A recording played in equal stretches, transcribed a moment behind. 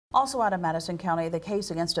Also out of Madison County, the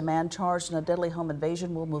case against a man charged in a deadly home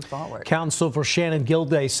invasion will move forward. Counsel for Shannon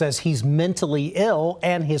Gilday says he's mentally ill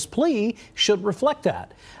and his plea should reflect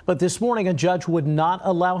that. But this morning, a judge would not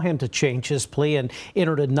allow him to change his plea and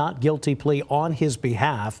entered a not guilty plea on his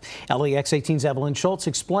behalf. LEX 18's Evelyn Schultz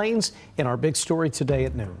explains in our big story today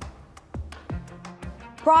at noon.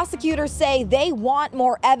 Prosecutors say they want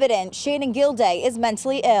more evidence Shannon Gilday is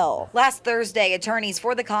mentally ill. Last Thursday, attorneys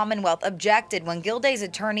for the Commonwealth objected when Gilday's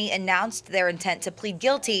attorney announced their intent to plead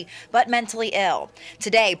guilty but mentally ill.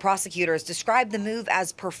 Today, prosecutors described the move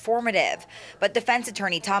as performative, but defense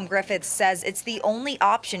attorney Tom Griffiths says it's the only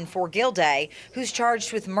option for Gilday, who's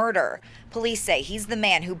charged with murder. Police say he's the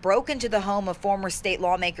man who broke into the home of former state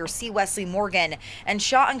lawmaker C. Wesley Morgan and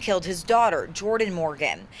shot and killed his daughter, Jordan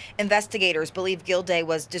Morgan. Investigators believe Gilday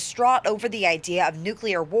was distraught over the idea of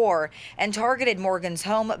nuclear war and targeted Morgan's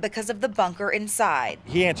home because of the bunker inside.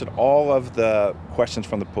 He answered all of the questions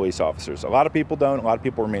from the police officers. A lot of people don't. A lot of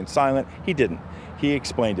people remain silent. He didn't. He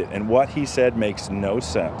explained it, and what he said makes no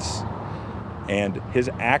sense. And his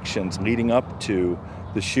actions leading up to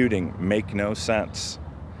the shooting make no sense.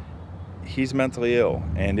 He's mentally ill,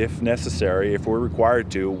 and if necessary, if we're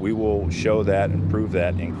required to, we will show that and prove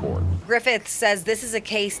that in court. Griffiths says this is a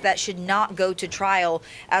case that should not go to trial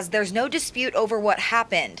as there's no dispute over what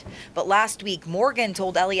happened. But last week, Morgan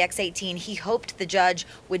told LEX 18 he hoped the judge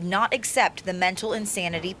would not accept the mental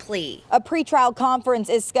insanity plea. A pretrial conference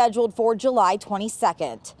is scheduled for July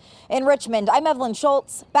 22nd. In Richmond, I'm Evelyn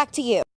Schultz. Back to you.